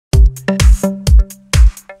Here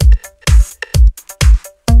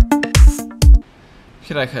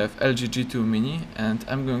I have LG G2 Mini, and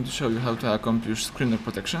I'm going to show you how to accomplish screen lock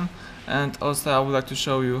protection, and also I would like to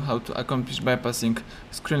show you how to accomplish bypassing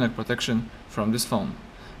screen lock protection from this phone.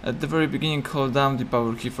 At the very beginning, hold down the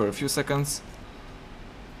power key for a few seconds.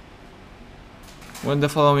 When the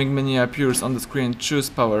following menu appears on the screen, choose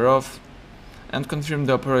power off and confirm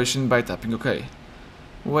the operation by tapping OK.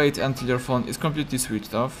 Wait until your phone is completely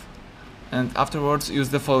switched off, and afterwards use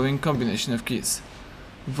the following combination of keys: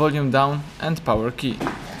 volume down and power key.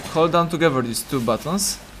 Hold down together these two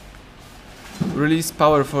buttons, release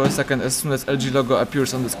power for a second as soon as LG logo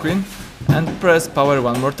appears on the screen, and press power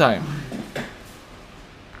one more time.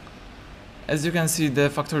 As you can see, the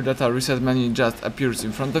factory data reset menu just appears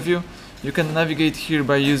in front of you. You can navigate here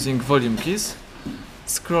by using volume keys,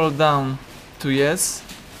 scroll down to yes,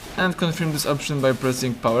 and confirm this option by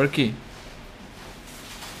pressing power key.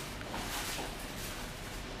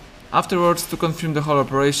 Afterwards, to confirm the whole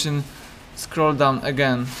operation, scroll down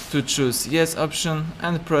again to choose yes option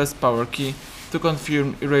and press power key to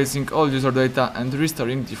confirm erasing all user data and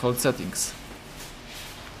restoring default settings.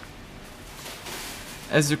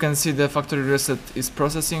 As you can see, the factory reset is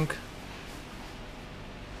processing.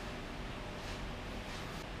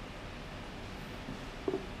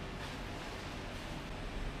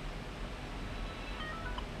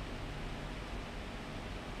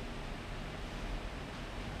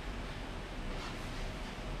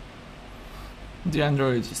 The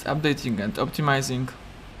Android is updating and optimizing.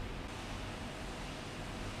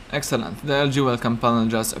 Excellent, the LG welcome panel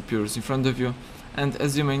just appears in front of you, and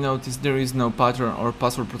as you may notice, there is no pattern or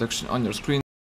password protection on your screen.